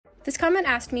This comment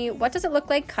asked me, what does it look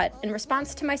like cut in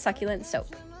response to my succulent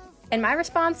soap? And my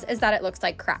response is that it looks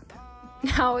like crap.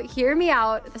 Now, hear me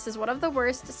out, this is one of the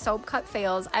worst soap cut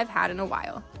fails I've had in a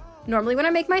while. Normally when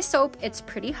I make my soap, it's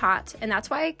pretty hot, and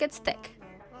that's why it gets thick.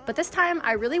 But this time,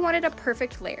 I really wanted a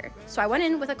perfect layer, so I went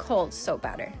in with a cold soap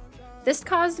batter. This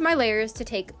caused my layers to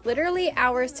take literally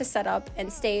hours to set up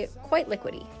and stay quite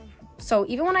liquidy. So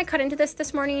even when I cut into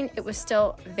this morning, it was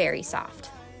still very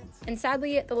soft. And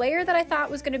sadly, the layer that I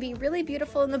thought was going to be really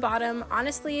beautiful in the bottom,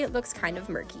 honestly, looks kind of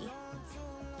murky.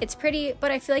 It's pretty, but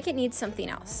I feel like it needs something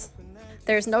else.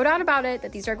 There's no doubt about it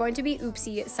that these are going to be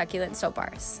oopsie succulent soap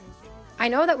bars. I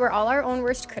know that we're all our own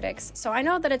worst critics, so I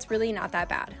know that it's really not that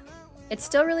bad. It's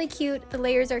still really cute, the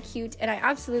layers are cute, and I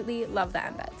absolutely love the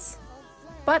embeds.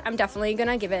 But I'm definitely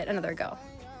gonna give it another go.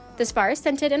 This bar is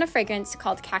scented in a fragrance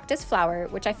called Cactus Flower,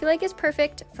 which I feel like is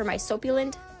perfect for my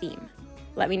soapulent theme.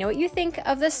 Let me know what you think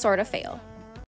of this sort of fail.